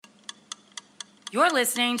You're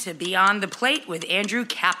listening to Beyond the Plate with Andrew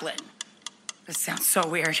Kaplan. This sounds so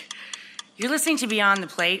weird. You're listening to Beyond the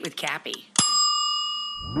Plate with Cappy.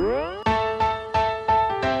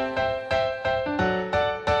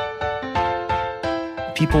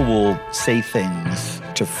 People will say things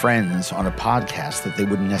to friends on a podcast that they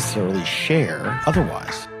wouldn't necessarily share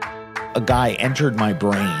otherwise. A guy entered my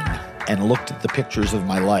brain and looked at the pictures of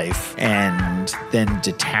my life and then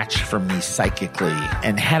detached from me psychically.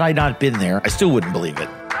 And had I not been there, I still wouldn't believe it.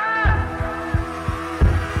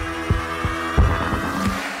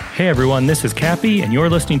 Hey everyone, this is Cappy, and you're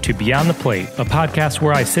listening to Beyond the Plate, a podcast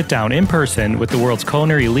where I sit down in person with the world's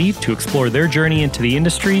culinary elite to explore their journey into the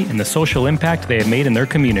industry and the social impact they have made in their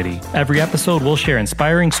community. Every episode, we'll share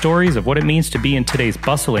inspiring stories of what it means to be in today's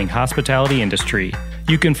bustling hospitality industry.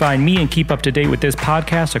 You can find me and keep up to date with this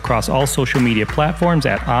podcast across all social media platforms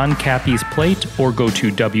at On Cappy's Plate or go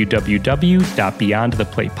to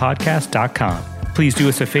www.beyondtheplatepodcast.com. Please do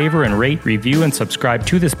us a favor and rate, review, and subscribe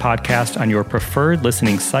to this podcast on your preferred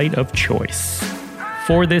listening site of choice.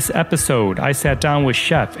 For this episode, I sat down with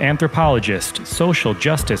chef, anthropologist, social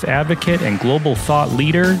justice advocate, and global thought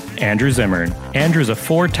leader, Andrew Zimmern. Andrew's a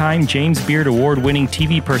 4-time James Beard Award-winning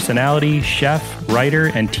TV personality, chef, writer,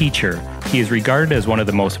 and teacher. He is regarded as one of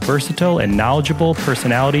the most versatile and knowledgeable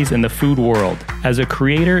personalities in the food world. As a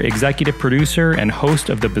creator, executive producer, and host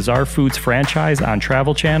of the Bizarre Foods franchise on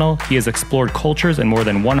Travel Channel, he has explored cultures in more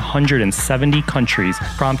than 170 countries,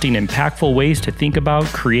 prompting impactful ways to think about,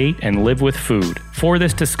 create, and live with food. For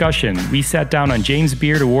this discussion, we sat down on James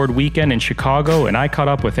Beard Award weekend in Chicago, and I caught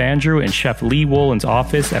up with Andrew in Chef Lee Wohlen's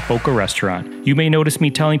office at Boca Restaurant. You may notice me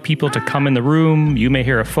telling people to come in the room. You may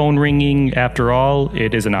hear a phone ringing. After all,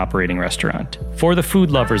 it is an operating restaurant. For the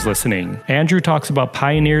food lovers listening, Andrew talks about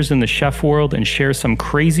pioneers in the chef world and shares some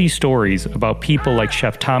crazy stories about people like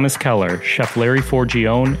Chef Thomas Keller, Chef Larry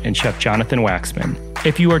Forgione, and Chef Jonathan Waxman.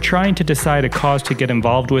 If you are trying to decide a cause to get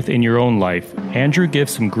involved with in your own life, Andrew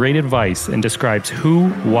gives some great advice and describes who,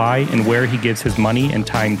 why, and where he gives his money and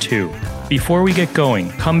time to. Before we get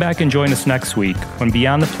going, come back and join us next week when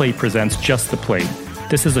Beyond the Plate presents Just the Plate.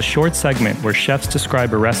 This is a short segment where chefs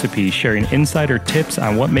describe a recipe, sharing insider tips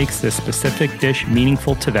on what makes this specific dish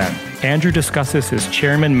meaningful to them. Andrew discusses his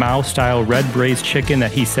Chairman Mao-style red braised chicken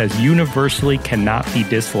that he says universally cannot be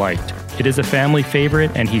disliked. It is a family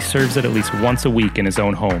favorite, and he serves it at least once a week in his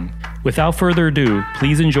own home. Without further ado,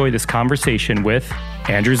 please enjoy this conversation with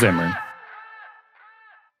Andrew Zimmern.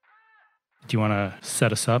 Do you want to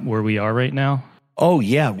set us up where we are right now? Oh,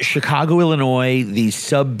 yeah. Chicago, Illinois, the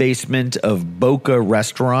sub-basement of Boca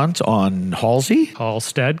Restaurant on Halsey?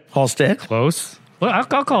 Halstead. Close. Well, I'll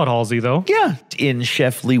call it Halsey, though. Yeah. In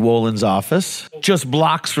Chef Lee Wohlen's office. Just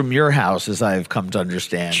blocks from your house, as I've come to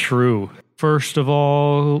understand. True. First of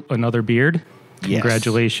all, another beard. Yes.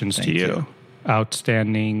 Congratulations to you. you.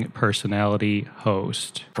 Outstanding personality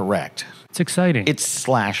host. Correct. It's exciting. It's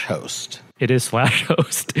 /host. It is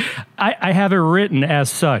 /host. I have it written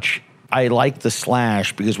as such. I like the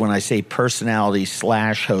slash because when I say personality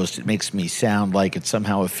 /host, it makes me sound like it's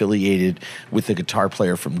somehow affiliated with the guitar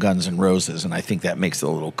player from Guns N' Roses, and I think that makes it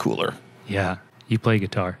a little cooler. Yeah, you play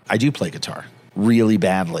guitar. I do play guitar really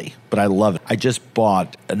badly, but I love it. I just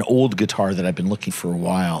bought an old guitar that I've been looking for a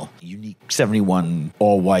while. Unique 71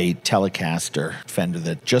 all-white Telecaster Fender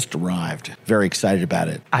that just arrived. Very excited about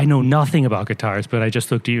it. I know nothing about guitars, but I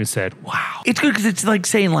just looked at you and said, wow. It's good because it's like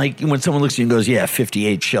saying, like, when someone looks at you and goes, yeah,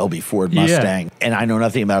 58 Shelby Ford Mustang. Yeah. And I know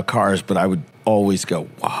nothing about cars, but I would always go,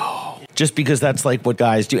 wow. Just because that's like what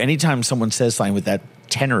guys do. Anytime someone says something with that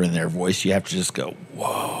tenor in their voice, you have to just go,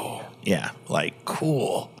 whoa. Yeah, like,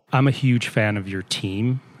 cool. I'm a huge fan of your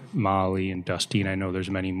team, Molly and Dusty, and I know there's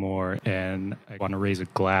many more. And I want to raise a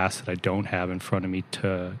glass that I don't have in front of me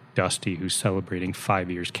to Dusty, who's celebrating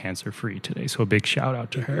 5 years cancer-free today. So a big shout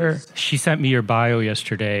out to her. She sent me your bio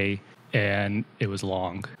yesterday, and it was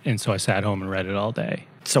long. And so I sat home and read it all day.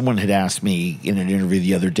 Someone had asked me in an interview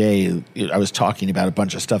the other day, I was talking about a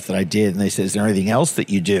bunch of stuff that I did, and they said, is there anything else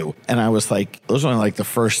that you do? And I was like, those are only like the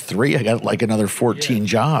first 3. I got like another 14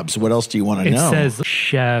 jobs. What else do you want to know? It says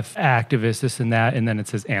chef, activist, this and that, and then it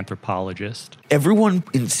says anthropologist. Everyone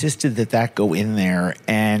insisted that go in there.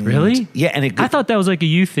 And really? Yeah. And I thought that was like a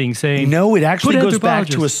you thing saying. No, it actually goes back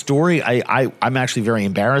to a story. I'm actually very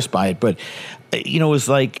embarrassed by it, but it was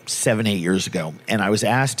like 7-8 years ago, and I was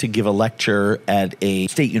asked to give a lecture at a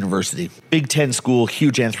state university, Big Ten school,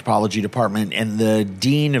 huge anthropology department, and the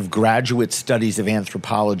dean of graduate studies of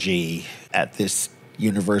anthropology at this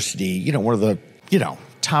university, one of the,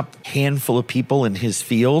 top handful of people in his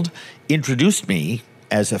field, introduced me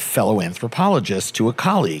as a fellow anthropologist to a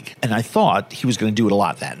colleague, and I thought he was going to do it a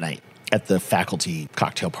lot that night. at the faculty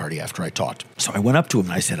cocktail party after I talked. So I went up to him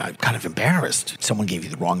and I said, I'm kind of embarrassed. Someone gave you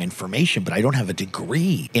the wrong information, but I don't have a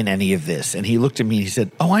degree in any of this. And he looked at me and he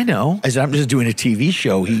said, oh, I know. I said, I'm just doing a TV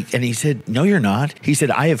show. And he said, no, you're not. He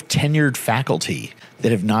said, I have tenured faculty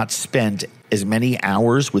that have not spent as many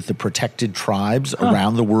hours with the protected tribes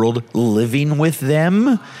around the world living with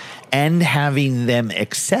them and having them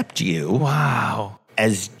accept you. Wow.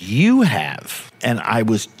 As you have. And I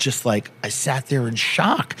was just like, I sat there in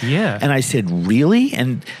shock. Yeah. And I said, really?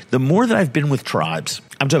 And the more that I've been with tribes,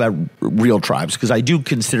 I'm talking about real tribes, because I do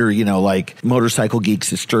consider, like Motorcycle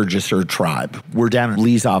Geeks at Sturgis or a tribe. We're down in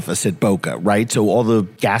Lee's office at Boca, right? So all the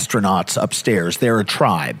gastronauts upstairs, they're a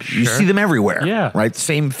tribe. You see them everywhere, right?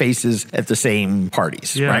 Same faces at the same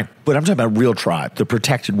parties, right? But I'm talking about real tribe, the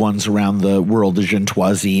protected ones around the world, the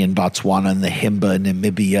Jintwazi in Botswana and the Himba in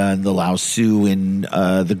Namibia and the Lao Sioux in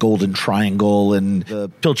the Golden Triangle and the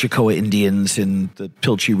Pilchicoa Indians in the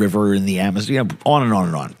Pilchi River in the Amazon, on and on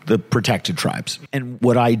and on, the protected tribes. And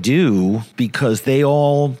what I do, because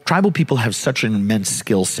tribal people have such an immense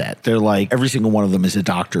skill set. They're like, every single one of them is a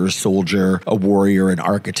doctor, a soldier, a warrior, an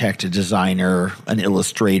architect, a designer, an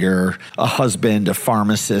illustrator, a husband, a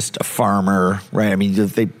pharmacist, a farmer, right? I mean,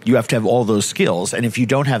 you have to have all those skills. And if you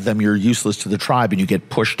don't have them, you're useless to the tribe and you get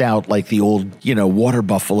pushed out like the old, water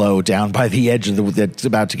buffalo down by the edge of that's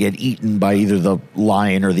about to get eaten by either the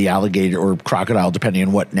lion or the alligator or crocodile, depending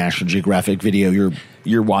on what National Geographic video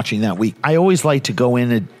you're watching that week. I always like to go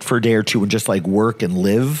in for a day or two and just like work and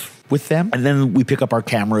live with them. And then we pick up our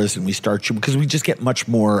cameras and we start shooting because we just get much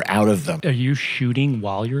more out of them. Are you shooting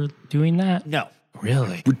while you're doing that? No.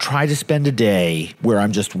 Really? We try to spend a day where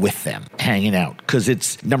I'm just with them, hanging out. Because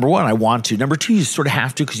it's, number one, I want to. Number two, you sort of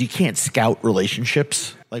have to because you can't scout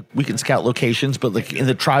relationships. Like, we can scout locations, but like in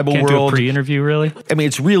the tribal world... Can't do a pre-interview, really? I mean,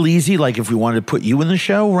 it's real easy, like if we wanted to put you in the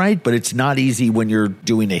show, right? But it's not easy when you're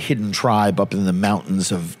doing a hidden tribe up in the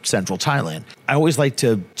mountains of central Thailand. I always like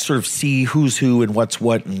to sort of see who's who and what's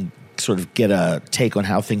what and sort of get a take on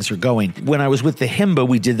how things are going. When I was with the Himba,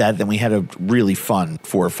 we did that. Then we had a really fun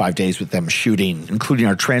 4 or 5 days with them shooting, including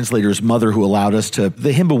our translator's mother who allowed us to...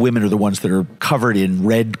 The Himba women are the ones that are covered in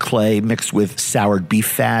red clay mixed with soured beef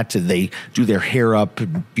fat, and they do their hair up,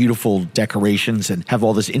 beautiful decorations, and have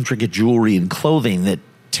all this intricate jewelry and clothing that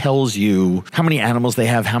tells you how many animals they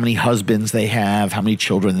have, how many husbands they have, how many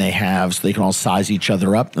children they have, so they can all size each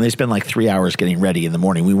other up. And they spend like 3 hours getting ready in the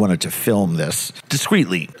morning. We wanted to film this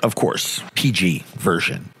discreetly, of course, PG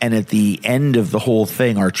version. And at the end of the whole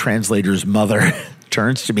thing, our translator's mother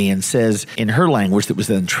turns to me and says, in her language that was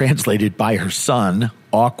then translated by her son,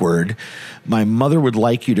 awkward, my mother would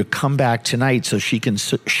like you to come back tonight so she can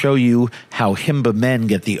show you how Himba men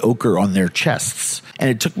get the ochre on their chests. And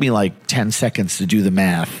it took me like 10 seconds to do the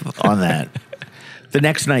math on that. The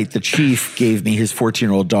next night, the chief gave me his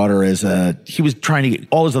 14-year-old daughter he was trying to get,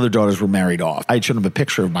 all his other daughters were married off. I showed him a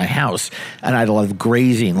picture of my house, and I had a lot of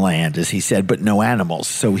grazing land, as he said, but no animals.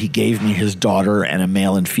 So he gave me his daughter and a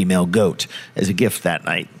male and female goat as a gift that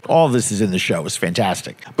night. All this is in the show. It's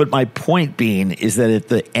fantastic. But my point being is that at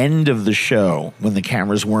the end of the show, when the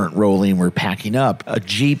cameras weren't rolling, we're packing up, a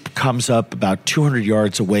Jeep comes up about 200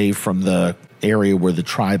 yards away from the area where the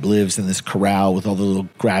tribe lives in this corral with all the little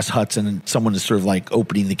grass huts, and someone is sort of like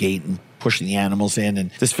opening the gate and pushing the animals in.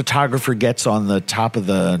 And this photographer gets on the top of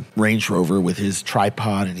the Range Rover with his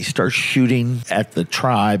tripod and he starts shooting at the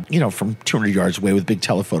tribe, from 200 yards away with a big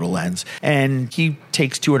telephoto lens. And he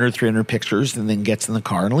takes 200, 300 pictures and then gets in the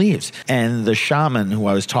car and leaves. And the shaman who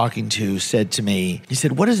I was talking to said to me, he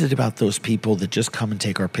said, what is it about those people that just come and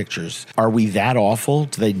take our pictures? Are we that awful?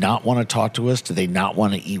 Do they not want to talk to us? Do they not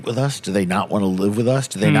want to eat with us? Do they not want to live with us?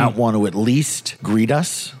 Do they not want to at least greet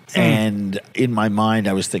us? And in my mind,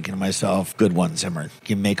 I was thinking to myself, good one, Zimmer.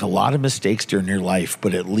 You make a lot of mistakes during your life,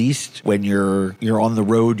 but at least when you're on the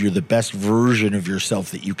road, you're the best version of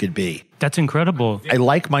yourself that you could be. That's incredible. I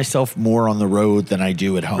like myself more on the road than I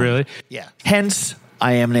do at home. Really? Yeah. Hence,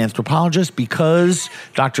 I am an anthropologist because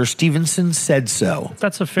Dr. Stevenson said so.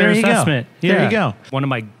 That's a fair assessment. Yeah. There you go. One of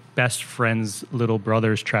my best friend's little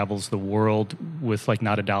brothers travels the world with like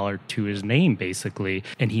not a dollar to his name, basically.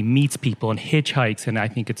 And he meets people and hitchhikes, and I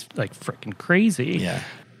think it's like freaking crazy. Yeah.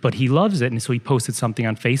 But he loves it. And so he posted something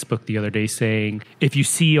on Facebook the other day saying, if you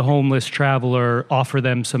see a homeless traveler, offer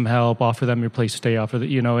them some help, offer them your place to stay,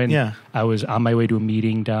 and I was on my way to a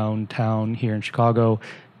meeting downtown here in Chicago,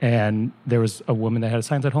 and there was a woman that had a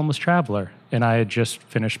sign that said homeless traveler. and I had just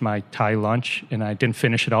finished my Thai lunch, and I didn't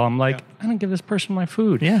finish it all. I'm like, I don't give this person my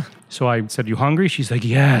food. Yeah. So I said, you hungry? She's like,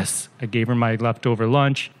 yes. I gave her my leftover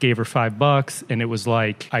lunch, gave her $5, and it was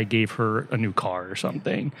like I gave her a new car or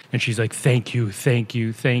something. And she's like, thank you, thank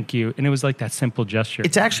you, thank you. And it was like that simple gesture.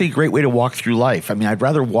 It's actually a great way to walk through life. I mean, I'd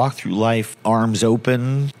rather walk through life arms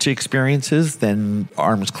open to experiences than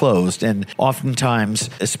arms closed. And oftentimes,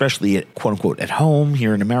 especially at quote unquote at home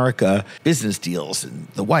here in America, business deals and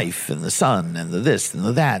the wife and the son and the this and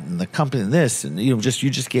the that and the company and this, and you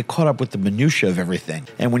just get caught up with the minutia of everything.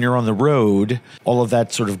 And when you're on the road, all of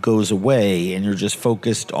that sort of goes away and you're just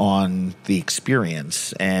focused on the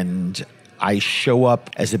experience. And I show up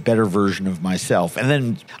as a better version of myself. And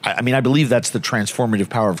then, I believe that's the transformative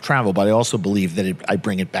power of travel, but I also believe that I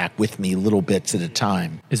bring it back with me little bits at a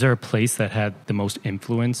time. Is there a place that had the most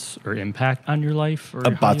influence or impact on your life? Or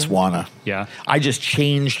Botswana. Yeah. I just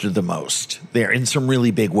changed the most there in some really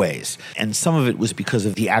big ways. And some of it was because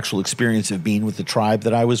of the actual experience of being with the tribe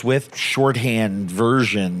that I was with. Shorthand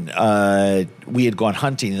version, we had gone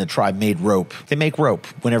hunting and the tribe made rope. They make rope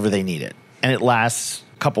whenever they need it. And it lasts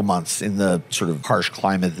couple months in the sort of harsh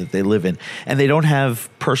climate that they live in. And they don't have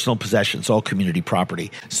personal possessions, all community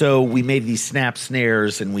property. So we made these snap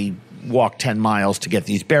snares and we walked 10 miles to get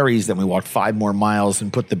these berries. Then we walked 5 more miles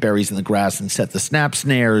and put the berries in the grass and set the snap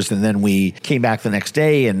snares. And then we came back the next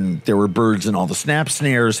day and there were birds in all the snap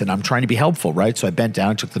snares. And I'm trying to be helpful, right? So I bent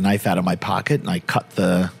down, took the knife out of my pocket and I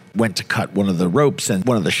went to cut one of the ropes, and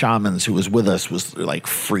one of the shamans who was with us was like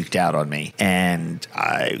freaked out on me. And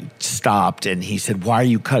I stopped and he said, why are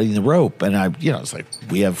you cutting the rope? And I was like,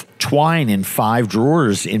 we have twine in 5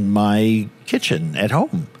 drawers in my kitchen at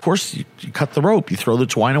home. Of course, you cut the rope, you throw the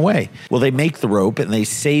twine away. Well, they make the rope and they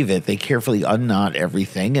save it. They carefully unknot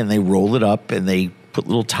everything and they roll it up and they put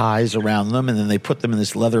little ties around them, and then they put them in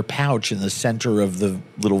this leather pouch in the center of the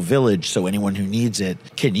little village so anyone who needs it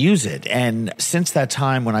can use it. And since that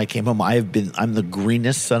time when I came home, I'm the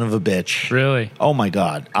greenest son of a bitch. Really? Oh my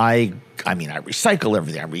God. I recycle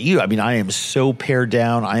everything. I am so pared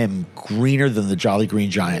down. I am greener than the Jolly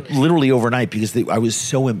Green Giant, literally overnight, because I was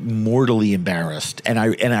so mortally embarrassed. And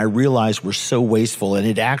I realized we're so wasteful. And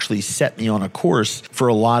it actually set me on a course for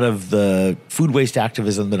a lot of the food waste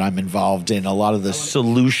activism that I'm involved in, a lot of the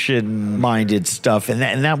solution-minded stuff. And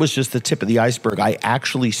that was just the tip of the iceberg. I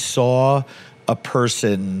actually saw a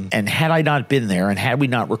person, and had I not been there and had we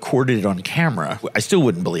not recorded it on camera, I still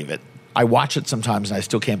wouldn't believe it. I watch it sometimes and I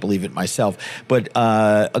still can't believe it myself. But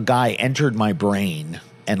a guy entered my brain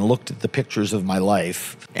and looked at the pictures of my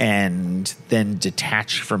life and then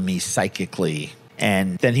detached from me psychically.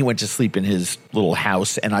 And then he went to sleep in his little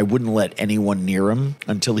house, and I wouldn't let anyone near him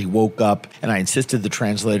until he woke up. And I insisted the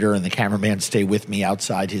translator and the cameraman stay with me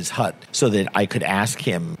outside his hut so that I could ask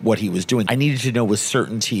him what he was doing. I needed to know with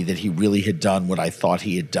certainty that he really had done what I thought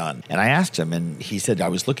he had done. And I asked him, and he said, I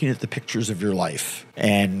was looking at the pictures of your life.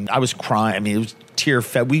 And I was crying. It was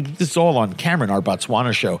tear-fed. This is all on camera in our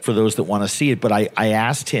Botswana show for those that want to see it. But I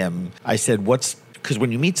asked him, I said, because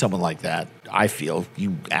when you meet someone like that, I feel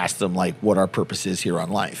you ask them like what our purpose is here on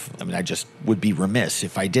life. I just would be remiss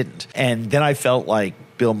if I didn't. And then I felt like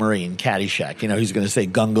Bill Murray in Caddyshack. He's going to say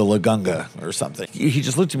Gunga La Gunga or something. He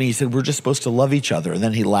just looked at me. He said, we're just supposed to love each other. And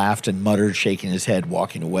then he laughed and muttered, shaking his head,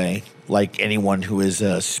 walking away, like anyone who is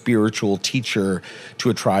a spiritual teacher to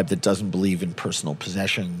a tribe that doesn't believe in personal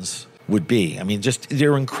possessions would be.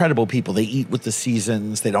 They're incredible people. They eat with the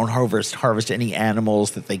seasons. They don't harvest any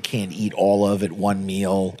animals that they can't eat all of at one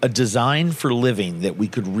meal. A design for living that we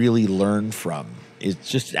could really learn from. It's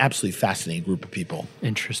just an absolutely fascinating group of people.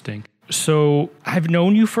 Interesting. So I've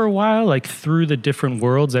known you for a while, like through the different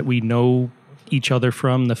worlds that we know each other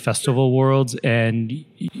from, the festival worlds, and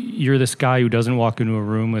you're this guy who doesn't walk into a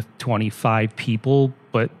room with 25 people,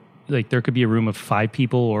 but like there could be a room of 5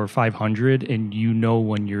 people or 500, and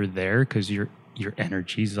when you're there because your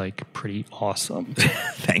energy's like pretty awesome.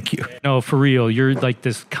 Thank you. No, for real, you're like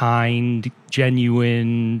this kind,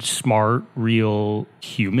 genuine, smart, real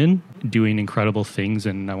human doing incredible things,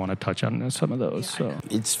 and I want to touch on some of those. So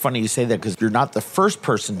it's funny you say that because you're not the first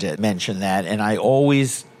person to mention that, and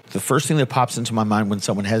the first thing that pops into my mind when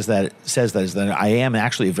someone says that is that I am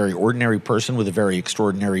actually a very ordinary person with a very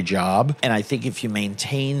extraordinary job. And I think if you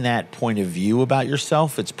maintain that point of view about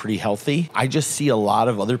yourself, it's pretty healthy. I just see a lot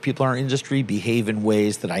of other people in our industry behave in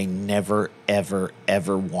ways that I never, ever,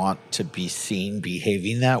 ever want to be seen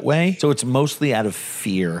behaving that way. So it's mostly out of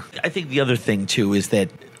fear. I think the other thing too is that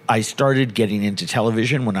I started getting into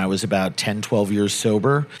television when I was about 10, 12 years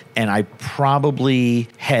sober. And I probably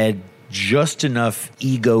had just enough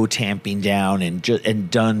ego tamping down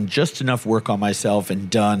and done just enough work on myself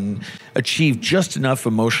and achieved just enough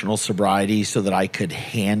emotional sobriety so that I could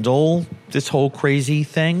handle this whole crazy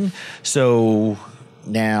thing. So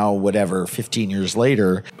now, 15 years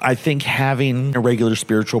later, I think having a regular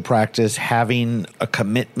spiritual practice, having a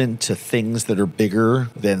commitment to things that are bigger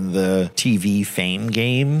than the TV fame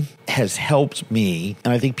game has helped me.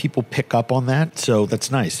 And I think people pick up on that. So that's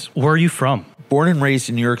nice. Where are you from? Born and raised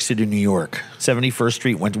in New York City, New York. 71st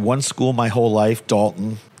Street. Went to one school my whole life,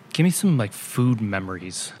 Dalton. Give me some food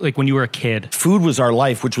memories, like when you were a kid. Food was our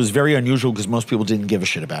life, which was very unusual because most people didn't give a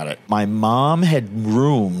shit about it. My mom had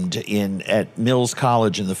roomed at Mills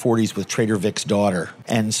College in the 40s with Trader Vic's daughter.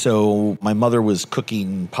 And so my mother was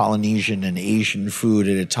cooking Polynesian and Asian food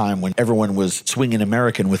at a time when everyone was swinging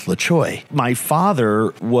American with La Choy. My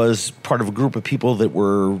father was part of a group of people that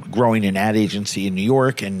were growing an ad agency in New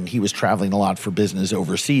York, and he was traveling a lot for business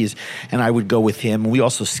overseas. And I would go with him. We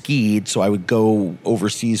also skied, so I would go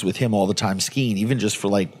overseas with him all the time skiing, even just for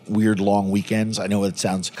weird long weekends. I know it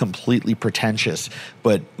sounds completely pretentious,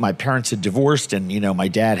 but my parents had divorced, and my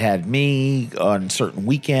dad had me on certain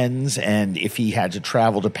weekends, and if he had to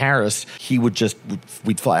travel to Paris,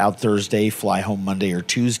 we'd fly out Thursday, fly home Monday or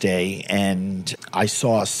Tuesday, and I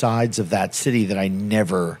saw sides of that city that I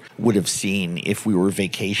never would have seen if we were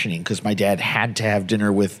vacationing, because my dad had to have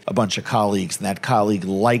dinner with a bunch of colleagues, and that colleague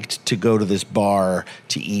liked to go to this bar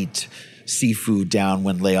to eat seafood down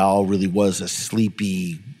when Leal really was a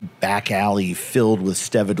sleepy back alley filled with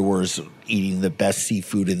stevedores eating the best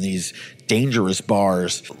seafood in these dangerous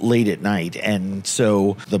bars late at night. And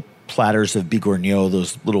so the platters of bigorneau,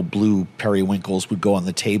 those little blue periwinkles, would go on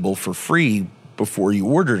the table for free before you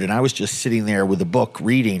ordered. And I was just sitting there with a book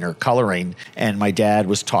reading or coloring, and my dad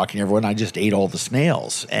was talking to everyone. I just ate all the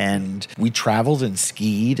snails. And we traveled and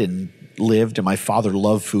skied and lived, and my father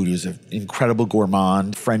loved food. He was an incredible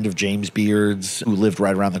gourmand, friend of James Beard's, who lived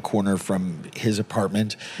right around the corner from his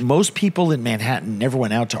apartment. Most people in Manhattan never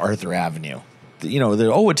went out to Arthur Avenue.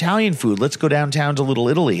 They're, Italian food, let's go downtown to Little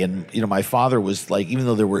Italy. And, my father was even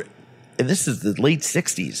though there were, and this is the late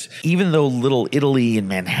 60s, even though Little Italy in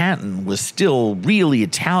Manhattan was still really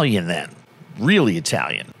Italian then, really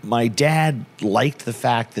Italian. My dad liked the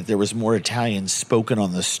fact that there was more Italian spoken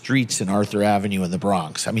on the streets in Arthur Avenue in the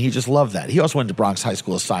Bronx. I mean, he just loved that. He also went to Bronx High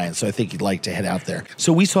School of Science, so I think he'd like to head out there.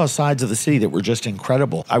 So we saw sides of the city that were just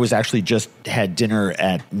incredible. I was actually just had dinner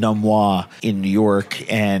at Namois in New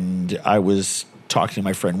York, and I was talking to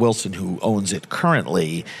my friend Wilson, who owns it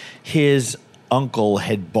currently. His uncle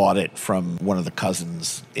had bought it from one of the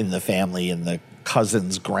cousins in the family, and the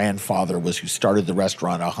cousin's grandfather was who started the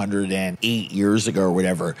restaurant 108 years ago or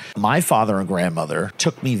whatever. My father and grandmother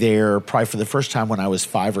took me there probably for the first time when I was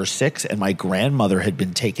 5 or 6, and my grandmother had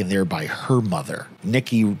been taken there by her mother,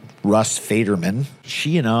 Nikki Russ Faderman.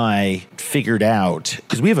 She and I figured out,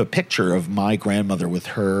 because we have a picture of my grandmother with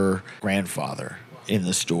her grandfather in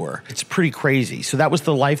the store. It's pretty crazy. So that was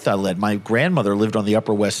the life that I led. My grandmother lived on the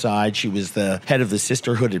Upper West Side. She was the head of the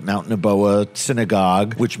sisterhood at Mount Naboa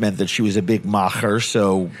Synagogue, which meant that she was a big macher.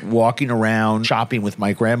 So walking around, shopping with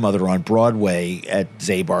my grandmother on Broadway at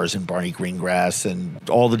Zabar's and Barney Greengrass and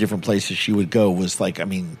all the different places she would go was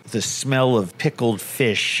the smell of pickled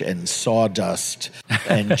fish and sawdust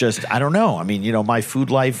and just, I don't know. My food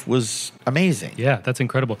life was amazing. Yeah, that's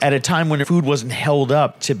incredible. At a time when food wasn't held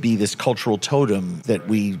up to be this cultural totem that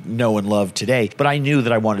we know and love today. But I knew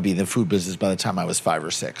that I wanted to be in the food business by the time I was 5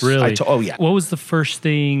 or 6. Really? Oh, yeah. What was the first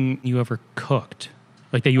thing you ever cooked?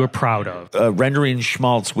 That you were proud of? Rendering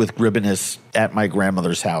schmaltz with gribbinus at my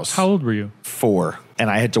grandmother's house. How old were you? 4. And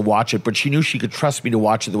I had to watch it, but she knew she could trust me to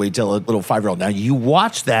watch it the way you tell a little 5-year-old. Now, you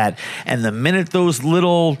watch that, and the minute those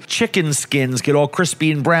little chicken skins get all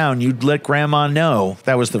crispy and brown, you'd let grandma know.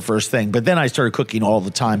 That was the first thing. But then I started cooking all the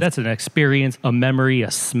time. That's an experience, a memory, a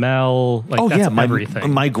smell.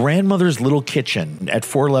 Everything. My grandmother's little kitchen at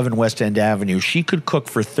 411 West End Avenue, she could cook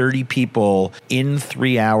for 30 people in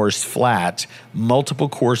 3 hours flat, multiple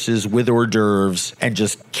courses with hors d'oeuvres, and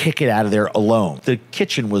just kick it out of there alone. The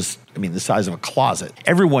kitchen was the size of a closet.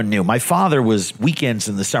 Everyone knew. My father was weekends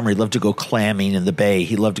in the summer. He loved to go clamming in the bay.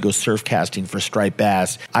 He loved to go surf casting for striped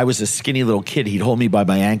bass. I was a skinny little kid. He'd hold me by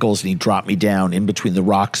my ankles and he'd drop me down in between the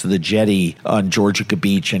rocks of the jetty on Georgica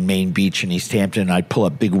Beach and Main Beach in East Hampton. And I'd pull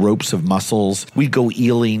up big ropes of mussels. We'd go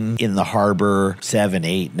eeling in the harbor, 7,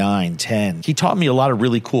 8, 9, 10. He taught me a lot of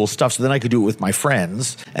really cool stuff. So then I could do it with my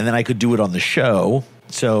friends, and then I could do it on the show.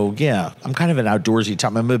 So, yeah, I'm kind of an outdoorsy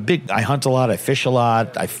type. I hunt a lot, I fish a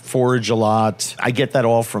lot, I forage a lot. I get that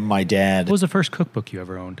all from my dad. What was the first cookbook you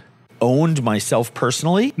ever owned? owned myself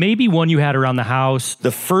personally. Maybe one you had around the house.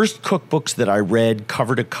 The first cookbooks that I read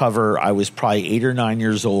cover to cover, I was probably 8 or 9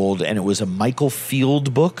 years old, and it was a Michael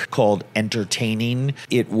Field book called Entertaining.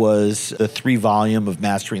 It was the 3-volume of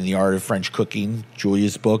Mastering the Art of French Cooking,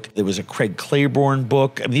 Julia's book. There was a Craig Claiborne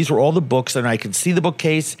book. I mean, these were all the books, and I can see the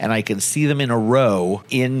bookcase, and I can see them in a row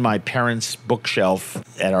in my parents' bookshelf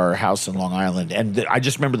at our house in Long Island. And I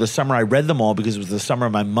just remember the summer I read them all because it was the summer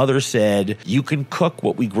my mother said, you can cook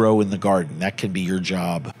what we grow in the garden. That can be your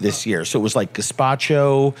job this year. So it was like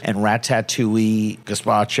gazpacho and ratatouille,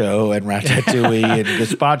 gazpacho and ratatouille, and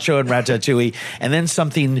gazpacho and ratatouille, and then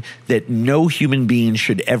something that no human being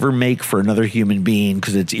should ever make for another human being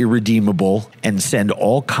because it's irredeemable, and send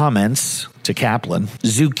all comments to Kaplan.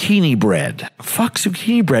 Zucchini bread. Fuck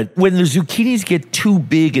zucchini bread. When the zucchinis get too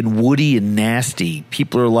big and woody and nasty,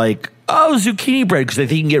 people are like, oh, zucchini bread, because they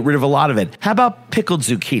think you can get rid of a lot of it. How about pickled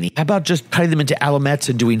zucchini? How about just cutting them into alumettes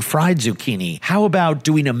and doing fried zucchini? How about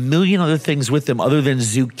doing a million other things with them other than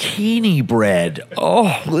zucchini bread? Oh,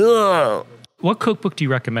 ugh. What cookbook do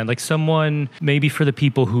you recommend? Like someone, maybe for the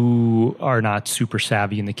people who are not super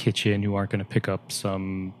savvy in the kitchen, who aren't going to pick up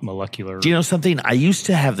some molecular... Do you know something? I used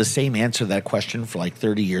to have the same answer to that question for like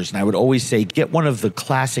 30 years, and I would always say, get one of the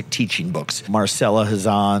classic teaching books. Marcella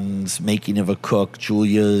Hazan's Making of a Cook,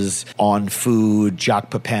 Julia's On Food,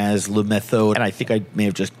 Jacques Pepin's Le Méthode, and I think I may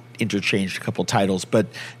have just interchanged a couple titles, but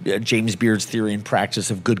James Beard's Theory and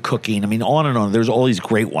Practice of Good Cooking. I mean, on and on. There's all these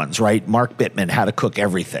great ones, right? Mark Bittman, How to Cook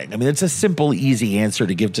Everything. I mean, it's a simple, easy answer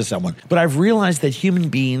to give to someone. But I've realized that human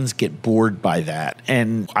beings get bored by that.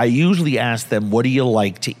 And I usually ask them, what do you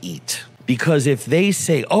like to eat? Because if they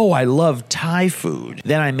say, oh, I love Thai food,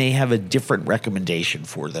 then I may have a different recommendation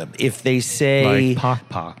for them. If they say... Like Pok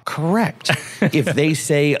Pok. Correct. If they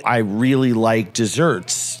say, I really like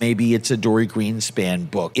desserts, maybe it's a Dory Greenspan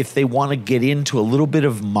book. If they want to get into a little bit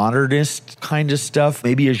of modernist kind of stuff,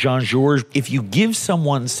 maybe a Jean-Georges. If you give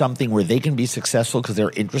someone something where they can be successful because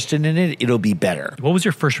they're interested in it, it'll be better. What was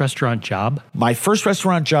your first restaurant job? My first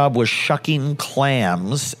restaurant job was shucking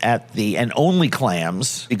clams and only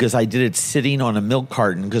clams, because I did it sitting on a milk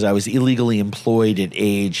carton because I was illegally employed at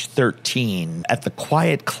age 13 at the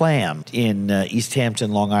Quiet Clam in East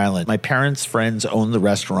Hampton, Long Island. My parents' friends owned the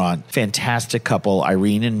restaurant. Fantastic couple,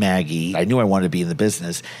 Irene and Maggie. I knew I wanted to be in the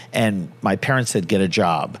business, and my parents said, get a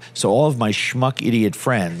job. So all of my schmuck idiot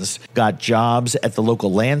friends got jobs at the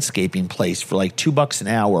local landscaping place for like $2 an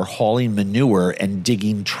hour, hauling manure and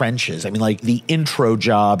digging trenches. I mean, like the intro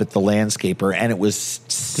job at the landscaper, and it was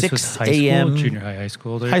 6 a.m. Junior high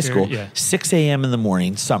school? High school. Yeah. 6 a.m. in the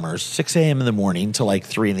morning, summers, 6 a.m. in the morning to like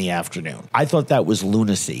 3 in the afternoon. I thought that was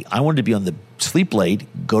lunacy. I wanted to be on the sleep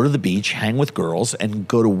late, go to the beach, hang with girls, and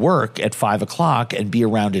go to work at 5 o'clock and be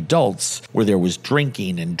around adults where there was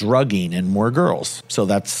drinking and drugging and more girls. So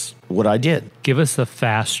that's what I did. Give us a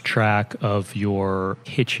fast track of your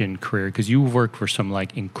kitchen career, because you worked for some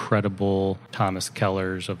like incredible Thomas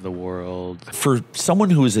Kellers of the world. For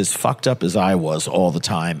someone who was as fucked up as I was all the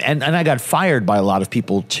time, and I got fired by a lot of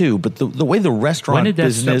people too, but the way the restaurant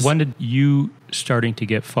business... When did you starting to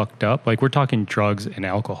get fucked up? Like, we're talking drugs and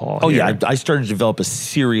alcohol. Oh, yeah. I started to develop a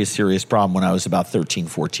serious problem when I was about 13,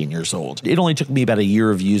 14 years old. It only took me about a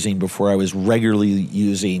year of using before I was regularly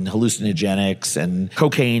using hallucinogenics and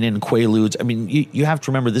cocaine and Quaaludes. I mean, you have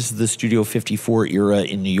to remember, this is the Studio 54 era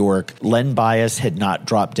in New York. Len Bias had not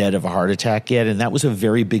dropped dead of a heart attack yet, and that was a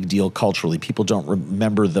very big deal culturally. People don't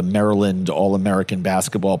remember the Maryland All-American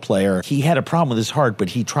basketball player. He had a problem with his heart, but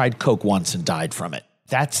he tried coke once and died from it.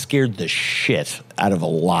 That scared the shit out of a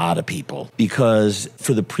lot of people, because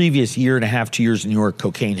for the previous year and a half, 2 years in New York,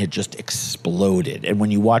 cocaine had just exploded. And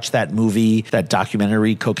when you watch that movie, that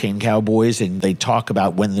documentary, Cocaine Cowboys, and they talk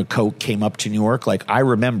about when the coke came up to New York, like I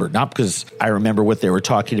remember, not because I remember what they were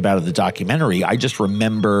talking about in the documentary, I just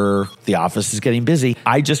remember the office is getting busy.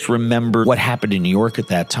 I just remember what happened in New York at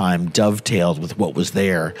that time dovetailed with what was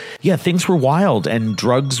there. Yeah, things were wild, and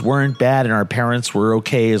drugs weren't bad, and our parents were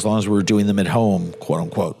okay as long as we were doing them at home, quote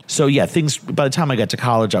unquote. So yeah, things, by the time I got to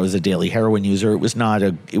college, I was a daily heroin user. It was not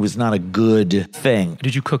a good thing.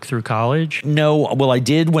 Did you cook through college? No. Well, I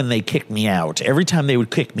did when they kicked me out. Every time they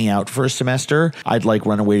would kick me out for a semester, I'd like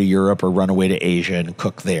run away to Europe or run away to Asia and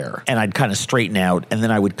cook there. And I'd kind of straighten out, and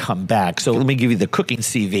then I would come back. So let me give you the cooking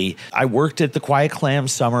CV. I worked at the Quiet Clam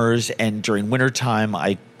summers, and during wintertime,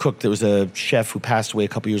 I cook. There was a chef who passed away a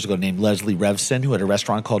couple years ago named Leslie Revson, who had a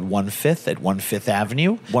restaurant called 1/5 at 1/5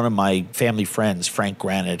 Avenue. One of my family friends, Frank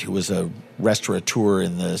Granite, who was a restaurateur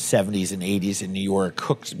in the 70s and 80s in New York,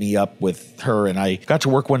 hooked me up with her, and I got to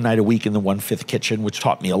work one night a week in the 1/5 kitchen, which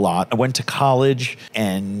taught me a lot. I went to college,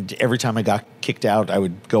 and every time I got kicked out, I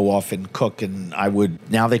would go off and cook, and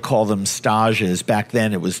now they call them stages. Back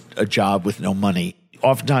then, it was a job with no money.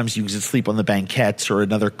 Oftentimes you could sleep on the banquettes, or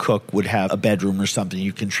another cook would have a bedroom or something.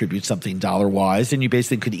 You contribute something dollar-wise, and you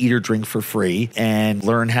basically could eat or drink for free and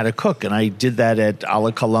learn how to cook. And I did that at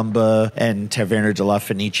Alla Colomba and Taverna della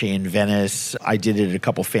Fenice in Venice. I did it at a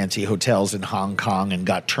couple fancy hotels in Hong Kong and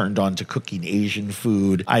got turned on to cooking Asian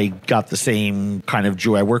food. I got the same kind of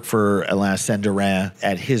joy. I worked for Alain Senderin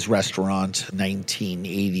at his restaurant in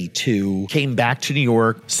 1982. Came back to New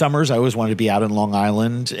York. Summers, I always wanted to be out in Long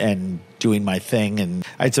Island and doing my thing, and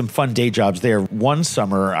I had some fun day jobs there. One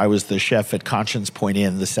summer, I was the chef at Conscience Point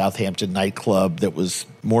Inn, the Southampton nightclub that was,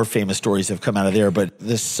 more famous stories have come out of there. But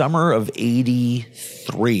the summer of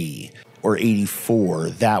 83 or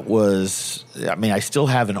 84, that was, I still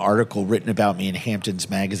have an article written about me in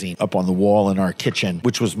Hamptons Magazine up on the wall in our kitchen,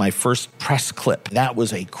 which was my first press clip. That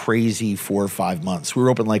was a crazy 4 or 5 months. We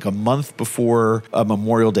were open like a month before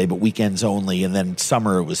Memorial Day, but weekends only. And then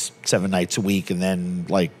summer, it was 7 nights a week. And then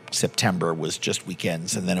like September was just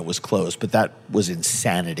weekends, and then it was closed. But that was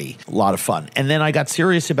insanity. A lot of fun. And then I got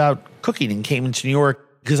serious about cooking and came into New York.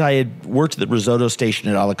 Because I had worked at the risotto station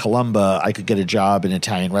at Alla Colomba, I could get a job in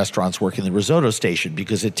Italian restaurants working the risotto station,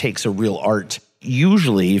 because it takes a real art.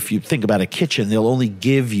 Usually, if you think about a kitchen, they'll only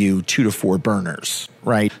give you 2 to 4 burners,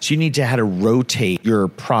 right? So you need to how to rotate your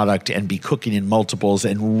product and be cooking in multiples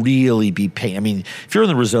and really be paying. If you're in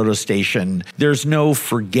the risotto station, there's no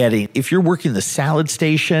forgetting. If you're working the salad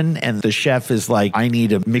station and the chef is like, I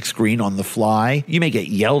need a mixed green on the fly, you may get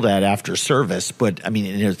yelled at after service. But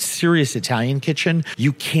in a serious Italian kitchen,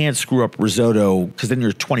 you can't screw up risotto, because then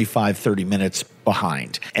you're 25, 30 minutes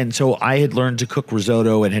behind. And so I had learned to cook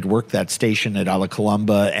risotto and had worked that station at Alla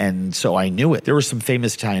Colomba, and so I knew it. There were some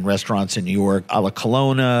famous Italian restaurants in New York, Alla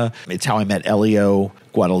Colonna. It's how I met Elio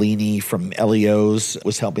Guadagnini from Elio's,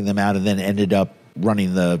 was helping them out, and then ended up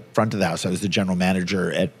running the front of the house. I was the general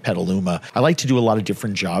manager at Petaluma. I like to do a lot of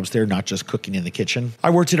different jobs there, not just cooking in the kitchen. I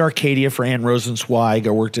worked at Arcadia for Anne Rosenzweig. I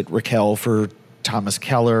worked at Raquel for Thomas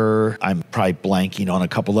Keller. I'm probably blanking on a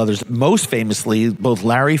couple others. Most famously, both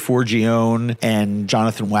Larry Forgione and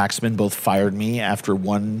Jonathan Waxman both fired me after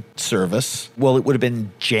one service. Well, it would have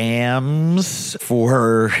been Jams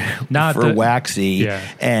for Waxy. Yeah.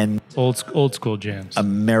 And old school Jams.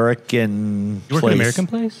 American You work at American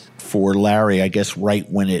Place? For Larry, I guess right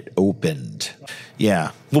when it opened.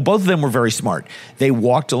 Yeah. Well, both of them were very smart. They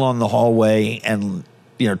walked along the hallway and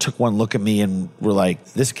took one look at me and were like,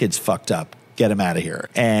 this kid's fucked up. Get him out of here.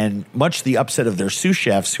 And much to the upset of their sous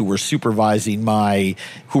chefs who were supervising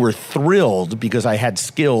who were thrilled because I had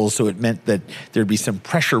skills, so it meant that there'd be some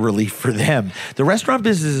pressure relief for them. The restaurant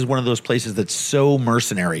business is one of those places that's so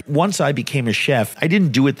mercenary. Once I became a chef, I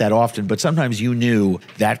didn't do it that often, but sometimes you knew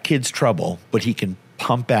that kid's trouble, but he can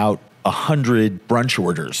pump out 100 brunch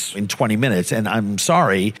orders in 20 minutes. And I'm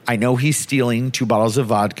sorry, I know he's stealing 2 bottles of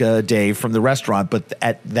vodka a day from the restaurant, but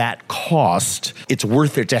at that cost, it's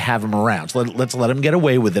worth it to have him around. So let's let him get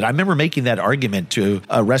away with it. I remember making that argument to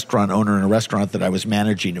a restaurant owner in a restaurant that I was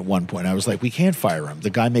managing at one point. I was like, we can't fire him. The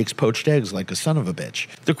guy makes poached eggs like a son of a bitch.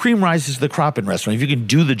 The cream rises to the crop in restaurant. If you can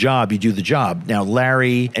do the job, you do the job. Now,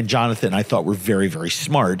 Larry and Jonathan, I thought, were very, very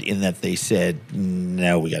smart in that they said,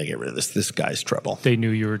 no, we got to get rid of this. This guy's trouble. They knew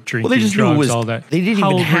you were drinking. They just drugs, knew it was, all that. They didn't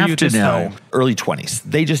How even old were have you to this know. time? Early 20s.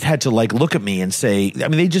 They just had to look at me and say,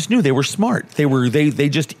 they just knew they were smart. They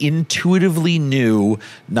just intuitively knew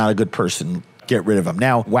not a good person. Get rid of him.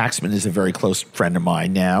 Now, Waxman is a very close friend of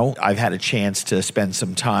mine now. I've had a chance to spend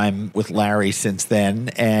some time with Larry since then,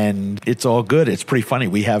 and it's all good. It's pretty funny.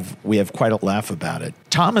 We have quite a laugh about it.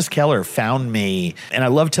 Thomas Keller found me, and I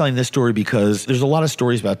love telling this story because there's a lot of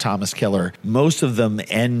stories about Thomas Keller. Most of them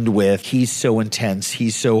end with, he's so intense,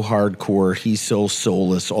 he's so hardcore, he's so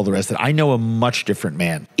soulless, all the rest of it. I know a much different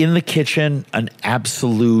man. In the kitchen, an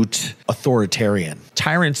absolute authoritarian.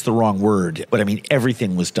 Tyrant's the wrong word, but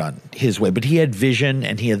everything was done his way. But he had vision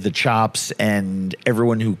and he had the chops, and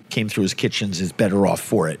everyone who came through his kitchens is better off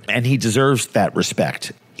for it. And he deserves that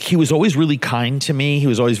respect. He was always really kind to me. He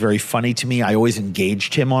was always very funny to me. I always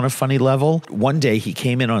engaged him on a funny level. One day he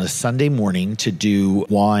came in on a Sunday morning to do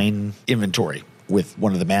wine inventory. with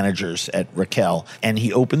one of the managers at Raquel, and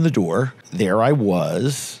he opened the door. There I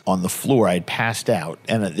was on the floor. I'd passed out,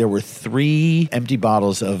 and there were 3 empty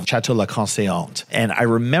bottles of Chateau La Conseillante. And I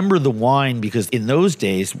remember the wine because in those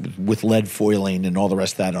days, with lead foiling and all the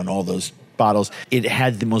rest of that on all those bottles, it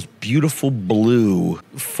had the most beautiful blue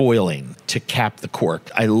foiling to cap the cork.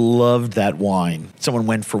 I loved that wine. Someone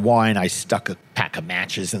went for wine. I stuck a pack of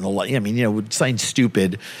matches in the light. I mean, something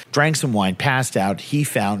stupid. Drank some wine, passed out. He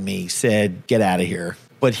found me, said, "Get out of here."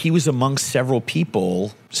 But he was amongst several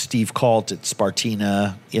people, Steve Kalt at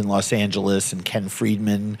Spartina in Los Angeles and Ken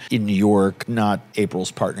Friedman in New York, not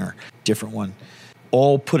April's partner, different one,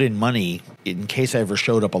 all put in money in case I ever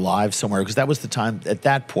showed up alive somewhere, because that was the time, at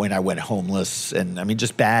that point, I went homeless, and I mean,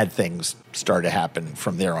 just bad things started to happen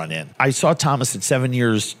from there on in. I saw Thomas at 7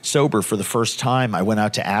 years sober for the first time. I went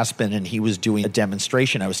out to Aspen, and he was doing a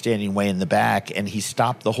demonstration. I was standing way in the back, and he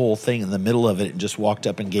stopped the whole thing in the middle of it and just walked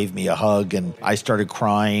up and gave me a hug, and I started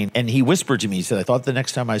crying, and he whispered to me, he said, "I thought the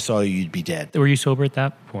next time I saw you, you'd be dead." Were you sober at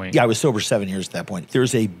that point? Yeah, I was sober 7 years at that point.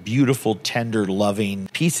 There's a beautiful, tender, loving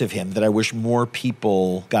piece of him that I wish more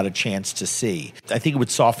people got a chance to see. I think it would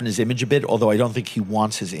soften his image a bit, although I don't think he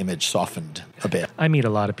wants his image softened a bit. I meet a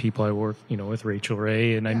lot of people. I work, with Rachel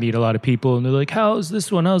Ray, and I meet a lot of people, and they're like, "How's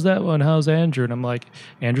this one? How's that one? How's Andrew?" And I'm like,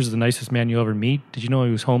 "Andrew's the nicest man you'll ever meet. Did you know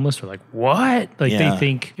he was homeless?" They're like, "What?" Like they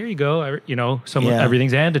think, "Here you go.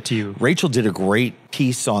 Everything's handed to you." Rachel did a great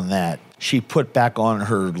piece on that. She put back on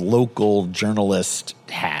her local journalist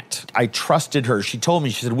hat. I trusted her. She told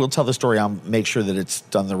me, she said, "We'll tell the story. I'll make sure that it's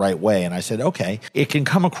done the right way." And I said, okay. It can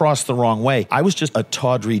come across the wrong way. I was just a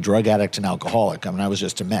tawdry drug addict and alcoholic. I mean, I was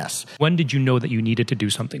just a mess. When did you know that you needed to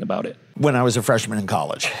do something about it? When I was a freshman in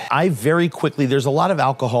college. I very quickly, there's a lot of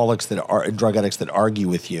alcoholics that are drug addicts that argue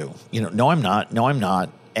with you. No, I'm not. No, I'm not.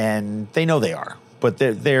 And they know they are. But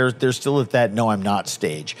they're still at that "no, I'm not"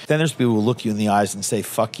 stage. Then there's people who look you in the eyes and say,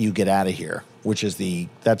 "Fuck you, get out of here," which is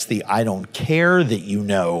that's the "I don't care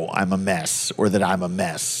that I'm a mess or that I'm a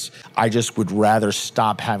mess. I just would rather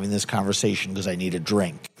stop having this conversation because I need a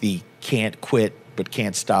drink." The can't quit but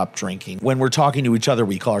can't stop drinking. When we're talking to each other,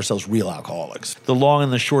 we call ourselves real alcoholics. The long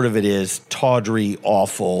and the short of it is tawdry,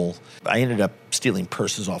 awful. I ended up stealing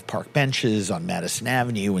purses off park benches on Madison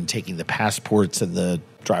Avenue and taking the passports and the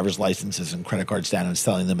driver's licenses and credit cards down and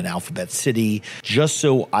selling them in Alphabet City just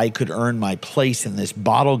so I could earn my place in this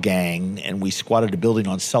bottle gang. And we squatted a building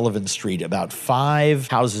on Sullivan Street about 5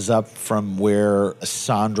 houses up from where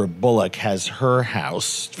Sandra Bullock has her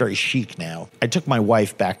house. It's very chic now. I took my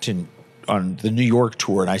wife back on the New York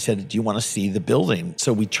tour, and I said, "Do you want to see the building?"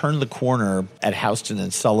 So we turned the corner at Houston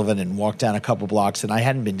and Sullivan and walked down a couple blocks, and I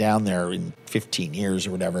hadn't been down there in 15 years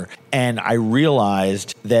or whatever. And I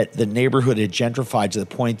realized that the neighborhood had gentrified to the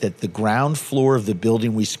point that the ground floor of the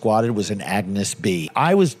building we squatted was an Agnes B.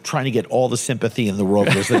 I was trying to get all the sympathy in the world.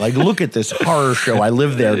 It was like, look at this horror show. I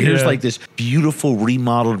live there. Here's like this beautiful,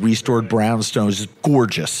 remodeled, restored brownstone. It was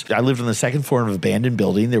gorgeous. I lived on the second floor of an abandoned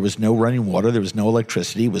building. There was no running water. There was no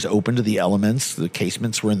electricity. It was open to the elements. The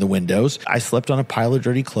casements were in the windows. I slept on a pile of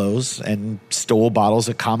dirty clothes and stole bottles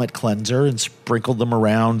of Comet Cleanser and sprinkled them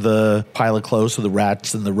around the pile of clothes so the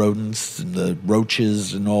rats and the rodents and the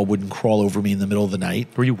roaches and all wouldn't crawl over me in the middle of the night.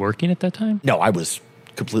 Were you working at that time? No, I was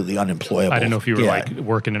completely unemployable. I didn't know if you were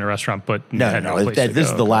working in a restaurant, but no. This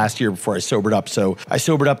is the last year before I sobered up. So I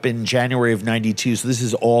sobered up in January of 92. So this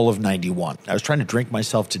is all of 91. I was trying to drink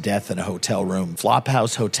myself to death in a hotel room,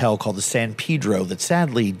 Flophouse Hotel called the San Pedro that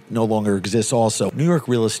sadly no longer exists also. New York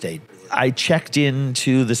real estate. I checked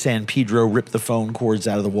into the San Pedro, ripped the phone cords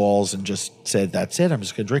out of the walls and just said, "That's it. I'm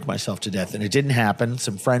just going to drink myself to death." And it didn't happen.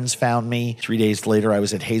 Some friends found me. 3 days later, I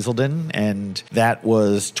was at Hazelden, and that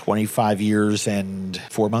was 25 years and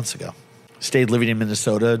 4 months ago. Stayed living in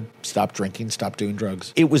Minnesota, stopped drinking, stopped doing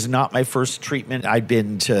drugs. It was not my first treatment. I'd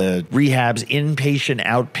been to rehabs, inpatient,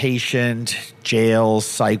 outpatient, jails,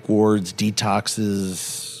 psych wards,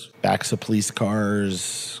 detoxes, backs of police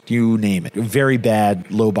cars, you name it. A very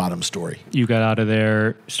bad, low bottom story. You got out of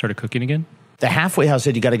there, started cooking again? The halfway house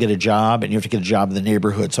said you got to get a job, and you have to get a job in the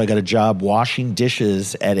neighborhood. So I got a job washing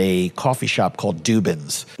dishes at a coffee shop called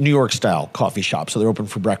Dubin's, New York style coffee shop. So they're open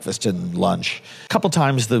for breakfast and lunch. A couple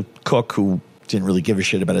times the cook, who didn't really give a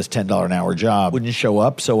shit about his $10 an hour job, wouldn't show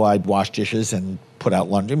up. So I'd wash dishes and put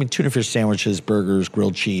out lunch. I mean, tuna fish sandwiches, burgers,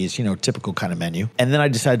 grilled cheese, typical kind of menu. And then I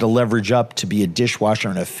decided to leverage up to be a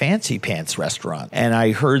dishwasher in a fancy pants restaurant. And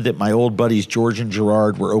I heard that my old buddies George and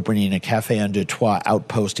Gerard were opening a Cafe un deux trois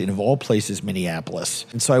outpost in, of all places, Minneapolis.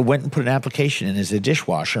 And so I went and put an application in as a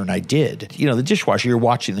dishwasher, and I did. The dishwasher, you're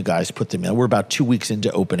watching the guys put them in. We're about 2 weeks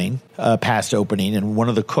into past opening, and one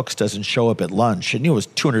of the cooks doesn't show up at lunch. And it was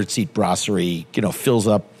 200-seat brasserie, fills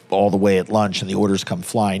up all the way at lunch and the orders come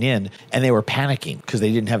flying in, and they were panicking because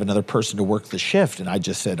they didn't have another person to work the shift. And I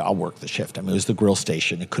just said, I'll work the shift. I mean, it was the grill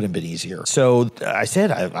station. It couldn't have been easier. So I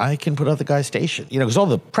said, I can put out the guy's station, because all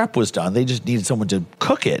the prep was done. They just needed someone to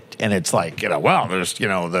cook it. And it's like, well, there's,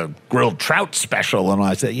 the grilled trout special. And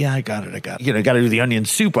I said, yeah, I got it. Got to do the onion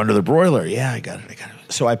soup under the broiler. Yeah, I got it.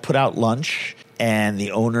 So I put out lunch. And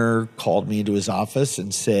the owner called me into his office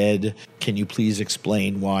and said, can you please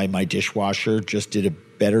explain why my dishwasher just did a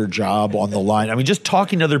better job on the line? I mean, just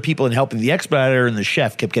talking to other people and helping. The expediter and the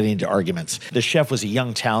chef kept getting into arguments. The chef was a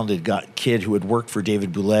young, talented kid who had worked for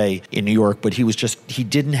David Bouley in New York, but he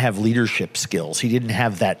didn't have leadership skills. He didn't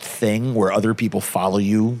have that thing where other people follow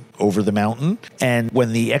you over the mountain. And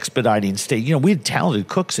when the expediting state, we had talented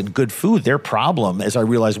cooks and good food. Their problem, as I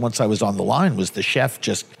realized once I was on the line, was the chef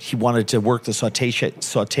he wanted to work the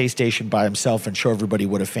saute station by himself and show everybody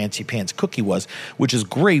what a fancy pants cookie was, which is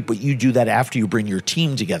great, but you do that after you bring your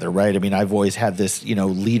team together, right? I mean, I've always had this,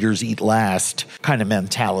 leaders eat last kind of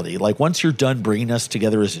mentality. Like once you're done bringing us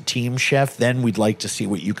together as a team, chef, then we'd like to see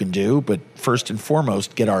what you can do. But first and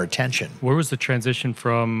foremost, get our attention. Where was the transition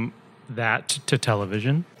from that to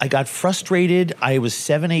television? I got frustrated. I was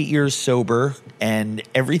 7-8 years sober, and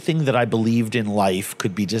everything that I believed in life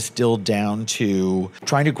could be distilled down to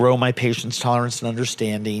trying to grow my patience, tolerance, and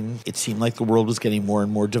understanding. It seemed like the world was getting more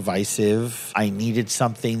and more divisive. I needed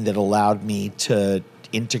something that allowed me to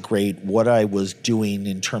integrate what I was doing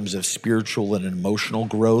in terms of spiritual and emotional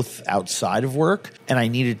growth outside of work, and I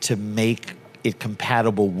needed to make it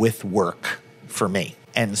compatible with work for me.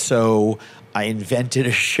 And so I invented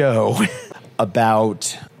a show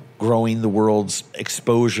about growing the world's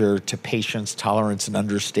exposure to patience, tolerance, and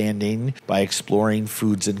understanding by exploring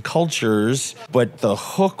foods and cultures. But the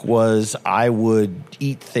hook was I would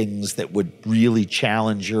eat things that would really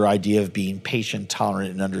challenge your idea of being patient,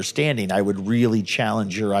 tolerant, and understanding. I would really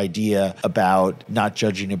challenge your idea about not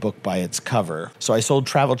judging a book by its cover. So I sold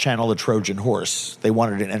Travel Channel a Trojan horse. They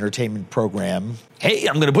wanted an entertainment program. Hey,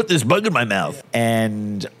 I'm going to put this bug in my mouth.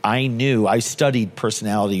 And I studied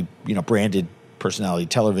personality, branded personality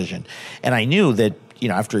television. And I knew that,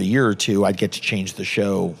 after a year or two, I'd get to change the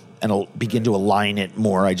show and I'll begin to align it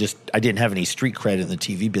more. I didn't have any street cred in the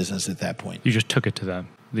TV business at that point. You just took it to them,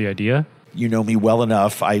 the idea? You know me well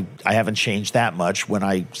enough. I haven't changed that much when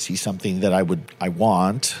I see something that I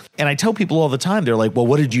want. And I tell people all the time, they're like, well,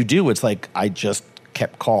 what did you do? It's like, I just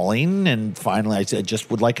kept calling, and finally I said, I just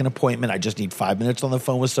would like an appointment. I just need 5 minutes on the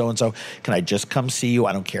phone with so-and-so. Can I just come see you?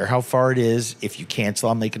 I don't care how far it is. If you cancel,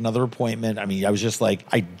 I'll make another appointment. I mean, I was just like,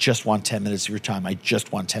 I just want 10 minutes of your time. I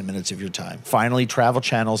just want 10 minutes of your time. Finally, Travel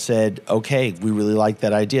Channel said, okay, we really like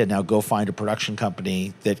that idea. Now go find a production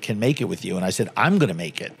company that can make it with you. And I said, I'm going to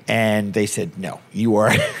make it. And they said, no, you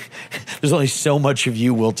are, there's only so much of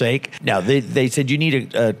you we'll take. Now, they said, you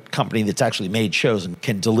need a company that's actually made shows and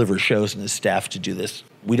can deliver shows and has staff to do this.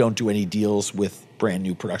 We don't do any deals with brand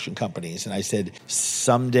new production companies. And I said,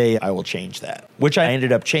 someday I will change that, which I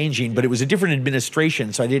ended up changing, but it was a different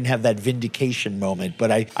administration, so I didn't have that vindication moment.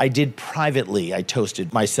 But I did privately. I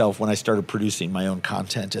toasted myself when I started producing my own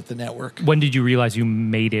content at the network. When did you realize you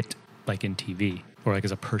made it like in TV or like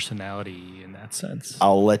as a personality in that sense?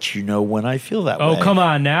 I'll let you know when I feel that way. Oh, come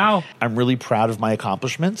on now. I'm really proud of my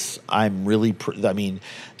accomplishments. I'm really,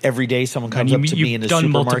 every day someone comes up to me in a supermarket.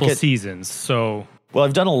 You've done multiple seasons, so... Well,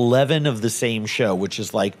 I've done 11 of the same show, which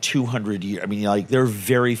is like 200 years. I mean, there are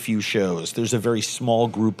very few shows. There's a very small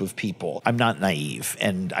group of people. I'm not naive,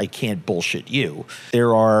 and I can't bullshit you.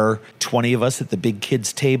 There are 20 of us at the big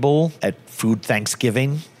kids table at Food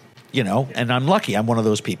Thanksgiving, and I'm lucky. I'm one of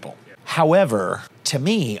those people. However, to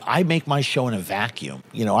me, I make my show in a vacuum.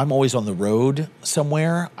 I'm always on the road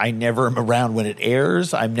somewhere. I never am around when it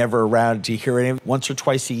airs. I'm never around to hear it. Once or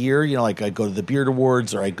twice a year, like I go to the Beard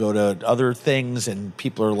Awards or I go to other things and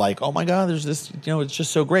people are like, oh my God, there's this, it's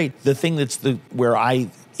just so great. The thing where I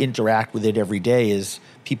interact with it every day is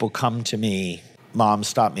people come to me. Mom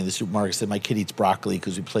stopped me in the supermarket and said, my kid eats broccoli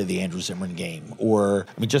because we play the Andrew Zimmern game. Or,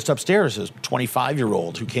 just upstairs, a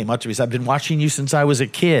 25-year-old who came up to me and said, I've been watching you since I was a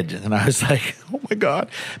kid. And I was like, oh my God.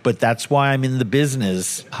 But that's why I'm in the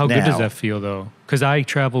business. How good does that feel, though? Because I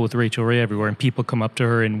travel with Rachel Ray everywhere, and people come up to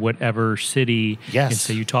her in whatever city and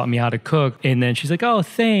say, you taught me how to cook. And then she's like, oh,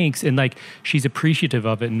 thanks. And she's appreciative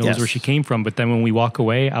of it and knows where she came from. But then when we walk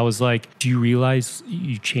away, I was like, do you realize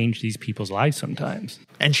you change these people's lives sometimes?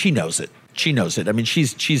 And she knows it. She knows it. I mean,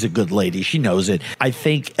 she's a good lady. She knows it. I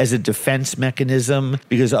think as a defense mechanism,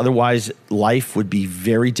 because otherwise life would be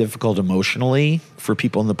very difficult emotionally for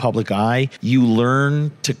people in the public eye, you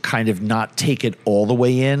learn to kind of not take it all the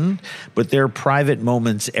way in, but there are private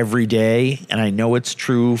moments every day, and I know it's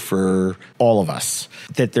true for all of us,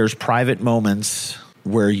 that there's private moments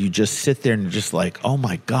where you just sit there and you're just like, oh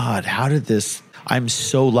my God, how did this... I'm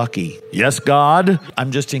so lucky. Yes, God. I'm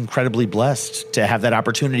just incredibly blessed to have that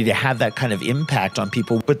opportunity to have that kind of impact on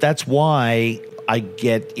people. But that's why I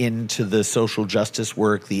get into the social justice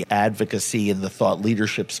work, the advocacy, and the thought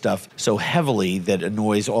leadership stuff so heavily that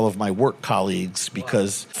annoys all of my work colleagues,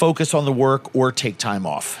 because focus on the work or take time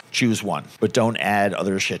off. Choose one, but don't add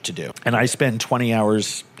other shit to do. And I spend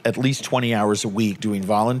at least 20 hours a week doing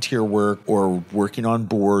volunteer work or working on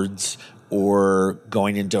boards or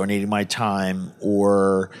going and donating my time.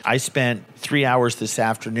 Or I spent 3 hours this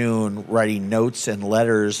afternoon writing notes and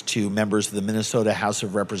letters to members of the Minnesota House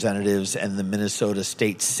of Representatives and the Minnesota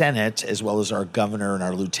State Senate, as well as our governor and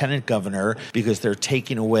our lieutenant governor, because they're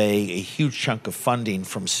taking away a huge chunk of funding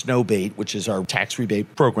from Snowbait, which is our tax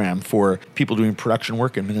rebate program for people doing production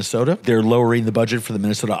work in Minnesota. They're lowering the budget for the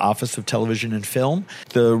Minnesota Office of Television and Film.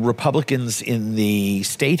 The Republicans in the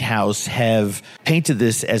State House have painted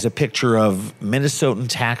this as a picture of Minnesotan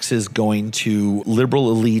taxes going to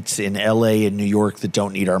liberal elites in LA and New York that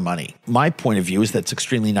don't need our money. My point of view is that's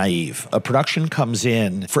extremely naive. A production comes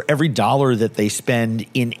in, for every dollar that they spend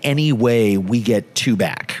in any way, we get two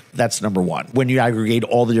back. That's number one. When you aggregate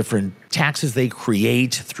all the different taxes they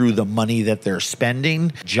create through the money that they're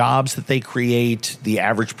spending, jobs that they create, the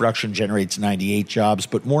average production generates 98 jobs.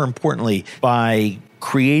 But more importantly, by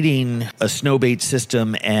creating a Snowbait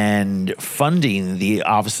system and funding the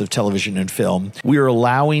Office of Television and Film, we are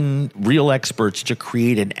allowing real experts to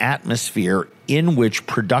create an atmosphere in which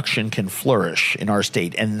production can flourish in our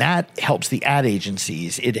state. And that helps the ad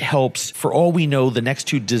agencies. It helps, for all we know, the next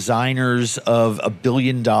two designers of $1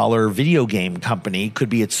 billion video game company could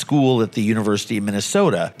be at school at the University of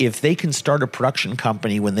Minnesota. If they can start a production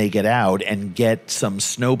company when they get out and get some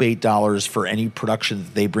Snowbait dollars for any production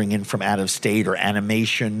that they bring in from out of state or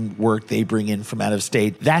animation work they bring in from out of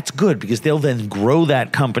state, that's good, because they'll then grow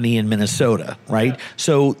that company in Minnesota, right? Yeah.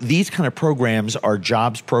 So these kind of programs are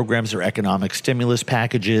jobs programs, or economic stimulus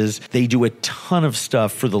packages. They do a ton of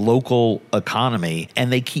stuff for the local economy,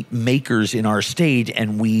 and they keep makers in our state,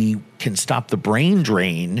 and we can stop the brain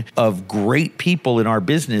drain of great people in our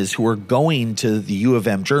business who are going to the U of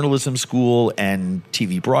M journalism school and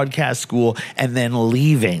TV broadcast school and then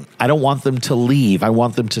leaving. I don't want them to leave. I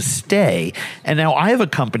want them to stay. And now I have a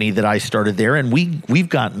company that I started there, and we've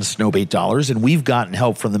gotten Snowbait dollars, and we've gotten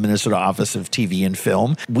help from the Minnesota Office of TV and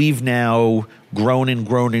Film. We've now grown and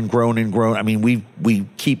grown and grown and grown. I mean, we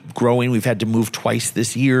keep growing. We've had to move twice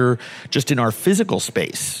this year just in our physical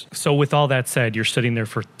space. So with all that said, you're sitting there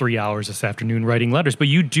for 3 hours this afternoon writing letters, but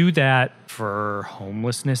you do that for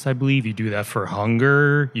homelessness, I believe. You do that for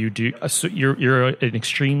hunger. You do. So you're an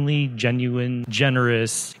extremely genuine,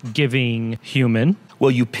 generous, giving human.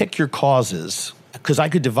 Well, you pick your causes. Because I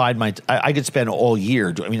could I could spend all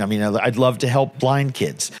year. I mean, I'd love to help blind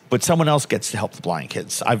kids, but someone else gets to help the blind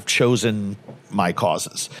kids. I've chosen my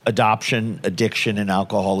causes: adoption, addiction and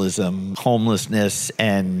alcoholism, homelessness,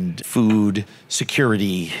 and food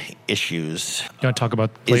security issues. You want to talk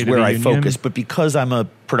about is where I focus. But because I'm a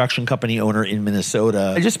production company owner in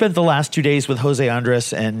Minnesota, I just spent the last 2 days with Jose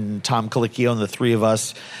Andres and Tom Colicchio, and the three of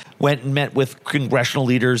us went and met with congressional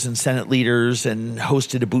leaders and Senate leaders and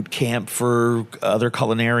hosted a boot camp for other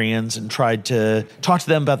culinarians and tried to talk to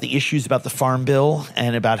them about the issues about the Farm Bill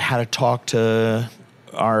and about how to talk to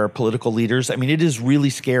our political leaders. I mean, it is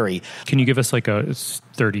really scary. Can you give us like a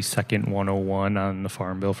 30-second 101 on the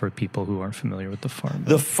Farm Bill for people who aren't familiar with the Farm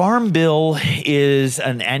Bill? The Farm Bill is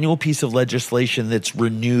an annual piece of legislation that's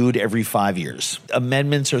renewed every 5 years.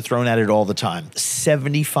 Amendments are thrown at it all the time.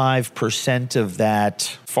 75% of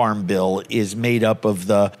that Farm Bill is made up of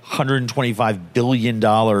the $125 billion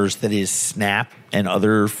that is SNAP and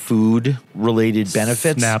other food-related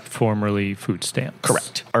benefits. SNAP, formerly food stamps.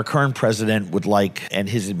 Correct. Our current president would like, and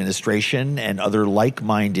his administration and other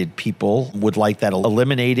like-minded people would like that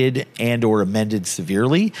eliminated and or amended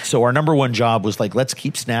severely. So our number one job was like, let's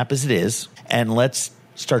keep SNAP as it is, and let's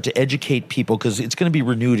start to educate people, because it's going to be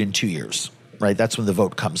renewed in 2 years. Right, that's when the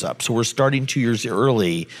vote comes up. So we're starting 2 years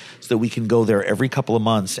early so that we can go there every couple of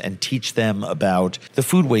months and teach them about the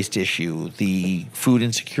food waste issue, the food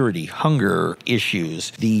insecurity, hunger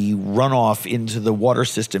issues, the runoff into the water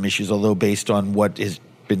system issues, although based on what has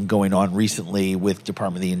been going on recently with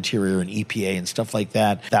Department of the Interior and EPA and stuff like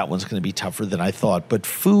that. That one's going to be tougher than I thought. But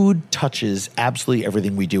food touches absolutely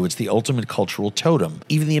everything we do. It's the ultimate cultural totem.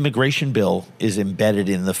 Even the immigration bill is embedded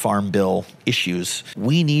in the Farm Bill issues.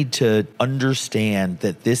 We need to understand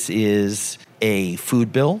that this is a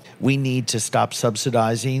food bill. We need to stop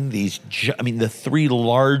subsidizing these. The 3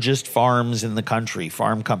 largest farms in the country,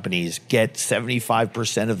 farm companies, get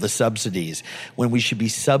 75% of the subsidies when we should be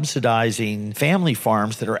subsidizing family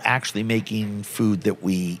farms that are actually making food that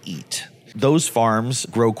we eat. Those farms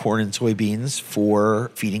grow corn and soybeans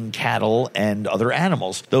for feeding cattle and other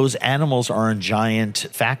animals. Those animals are in giant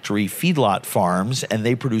factory feedlot farms, and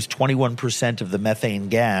they produce 21% of the methane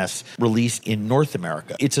gas released in North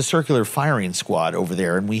America. It's a circular firing squad over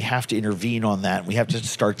there, and we have to intervene on that. We have to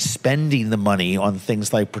start spending the money on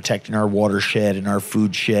things like protecting our watershed and our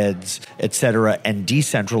food sheds, et cetera, and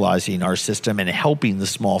decentralizing our system and helping the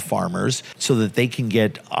small farmers so that they can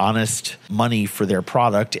get honest money for their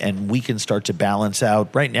product, and we can start to balance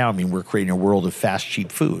out. Right now, we're creating a world of fast,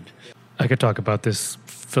 cheap food. I could talk about this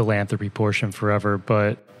philanthropy portion forever,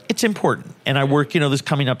 but it's important. And I work, this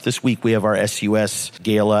coming up this week, we have our SUS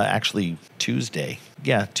gala, actually Tuesday.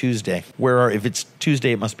 Yeah, Tuesday. If it's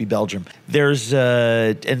Tuesday, it must be Belgium. There's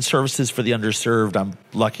and services for the underserved. I'm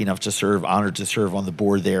lucky enough to serve, honored to serve on the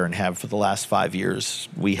board there and have for the last 5 years.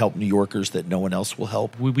 We help New Yorkers that no one else will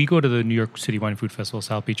help. We go to the New York City Wine Food Festival,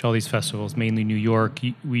 South Beach, all these festivals, mainly New York.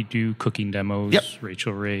 We do cooking demos. Yep.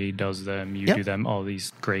 Rachel Ray does them. You Yep. do them, all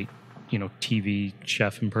these great TV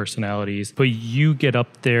chef and personalities. But you get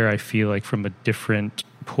up there, I feel like, from a different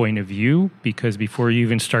point of view, because before you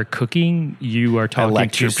even start cooking, you are talking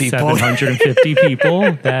to 750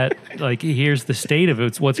 people that, here's the state of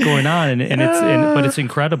it, what's going on. But it's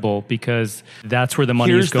incredible because that's where the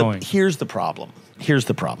money is going. Here's the problem.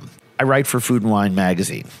 I write for Food and Wine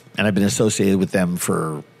magazine, and I've been associated with them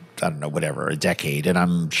for a decade. And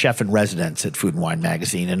I'm chef in residence at Food and Wine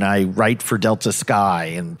magazine. And I write for Delta Sky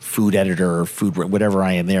and food editor, whatever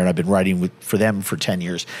I am there. And I've been writing for them for 10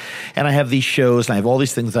 years. And I have these shows and I have all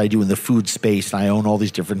these things that I do in the food space. And I own all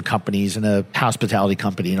these different companies and a hospitality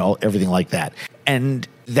company and everything like that. And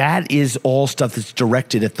that is all stuff that's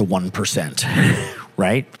directed at the 1%,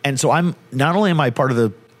 right? And so not only am I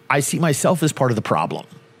I see myself as part of the problem.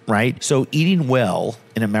 Right? So eating well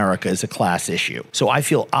in America is a class issue. So I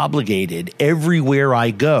feel obligated everywhere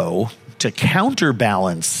I go to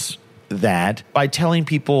counterbalance that by telling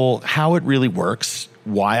people how it really works,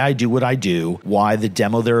 why I do what I do, why the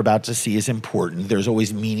demo they're about to see is important. There's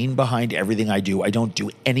always meaning behind everything I do. I don't do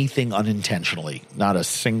anything unintentionally, not a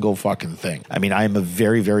single fucking thing. I am a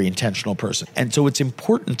very, very intentional person. And so it's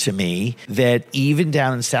important to me that even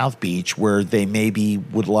down in South Beach, where they maybe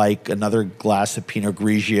would like another glass of Pinot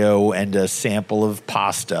Grigio and a sample of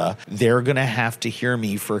pasta, they're going to have to hear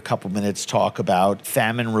me for a couple minutes talk about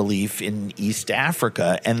famine relief in East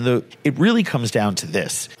Africa. And it really comes down to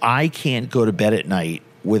this. I can't go to bed at night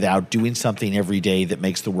without doing something every day that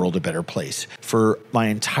makes the world a better place. For my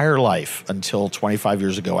entire life, until 25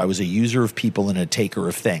 years ago, I was a user of people and a taker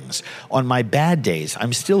of things. On my bad days,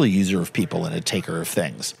 I'm still a user of people and a taker of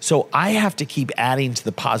things. So I have to keep adding to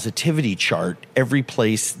the positivity chart every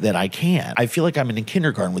place that I can. I feel like I'm in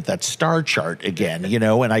kindergarten with that star chart again,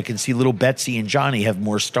 and I can see little Betsy and Johnny have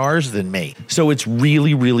more stars than me. So it's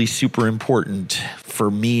really, really super important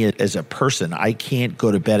for me as a person. I can't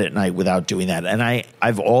go to bed at night without doing that. And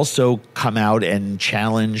I've also come out and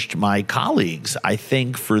challenged my colleagues. I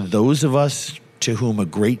think for those of us to whom a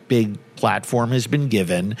great big platform has been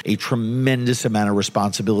given, a tremendous amount of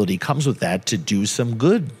responsibility comes with that to do some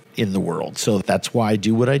good in the world. So that's why I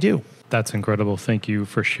do what I do. That's incredible. Thank you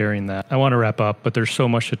for sharing that. I want to wrap up, but there's so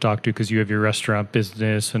much to talk to because you have your restaurant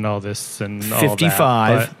business and all this and 55, all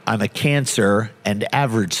that. 55. I'm a cancer and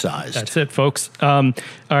average sized. That's it, folks. All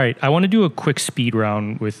right. I want to do a quick speed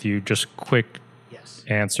round with you. Just quick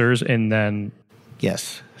answers and then...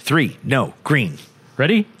 Yes. 3. No. Green.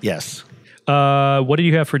 Ready? Yes. What did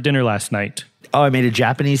you have for dinner last night? Oh, I made a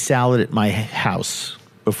Japanese salad at my house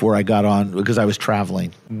before I got on because I was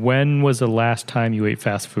traveling. When was the last time you ate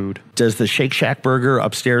fast food? Does the Shake Shack burger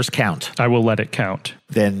upstairs count? I will let it count.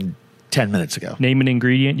 Then 10 minutes ago. Name an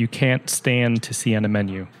ingredient you can't stand to see on a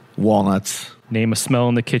menu. Walnuts. Name a smell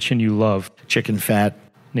in the kitchen you love. Chicken fat.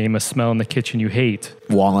 Name a smell in the kitchen you hate.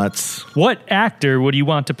 Walnuts. What actor would you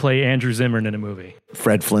want to play Andrew Zimmern in a movie?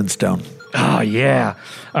 Fred Flintstone. Oh, yeah.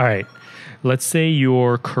 All right. Let's say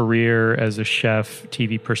your career as a chef,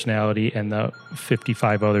 TV personality, and the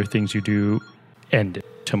 55 other things you do ended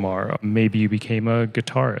tomorrow. Maybe you became a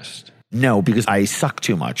guitarist. No, because I suck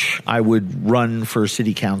too much. I would run for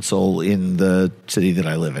city council in the city that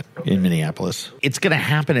I live in Minneapolis. It's going to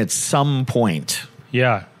happen at some point.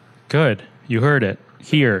 Yeah, good. You heard it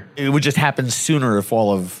here. It would just happen sooner if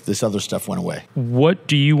all of this other stuff went away. What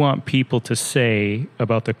do you want people to say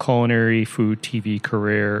about the culinary food TV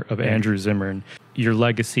career of Andrew Zimmern, your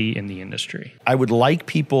legacy in the industry? I would like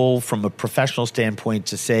people from a professional standpoint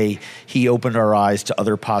to say he opened our eyes to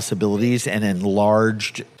other possibilities and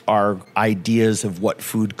enlarged our ideas of what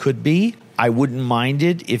food could be. I wouldn't mind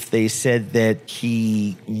it if they said that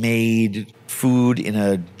he made food in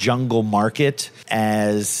a jungle market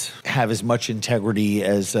have as much integrity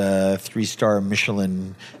as a 3-star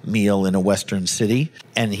Michelin meal in a Western city,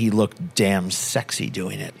 and he looked damn sexy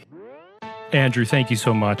doing it. Andrew, thank you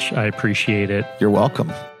so much. I appreciate it. You're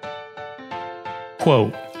welcome.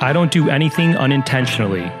 Quote, I don't do anything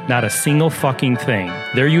unintentionally, not a single fucking thing.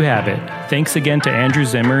 There you have it. Thanks again to Andrew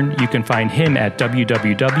Zimmern. You can find him at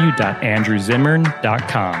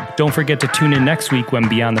www.andrewzimmern.com. Don't forget to tune in next week when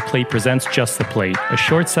Beyond the Plate presents Just the Plate, a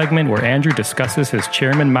short segment where Andrew discusses his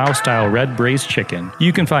Chairman Mao-style red braised chicken.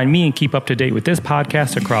 You can find me and keep up to date with this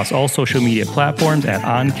podcast across all social media platforms at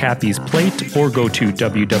On Cappy's Plate or go to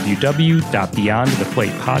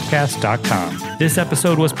www.beyondtheplatepodcast.com. This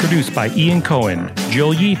episode was produced by Ian Cohen,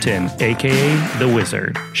 Joel Yeaton, a.k.a. The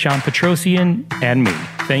Wizard, Sean Petrosian, and me.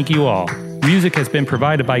 Thank you all. Music has been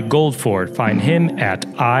provided by Goldford. Find him at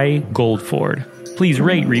iGoldford. Please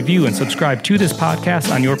rate, review, and subscribe to this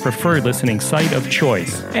podcast on your preferred listening site of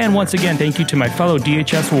choice. And once again, thank you to my fellow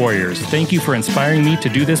DHS warriors. Thank you for inspiring me to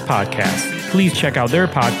do this podcast. Please check out their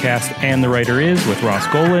podcast, And the Writer Is, with Ross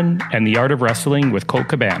Golan, and The Art of Wrestling with Colt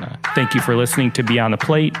Cabana. Thank you for listening to Beyond the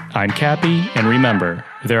Plate. I'm Cappy, and remember,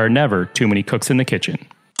 there are never too many cooks in the kitchen.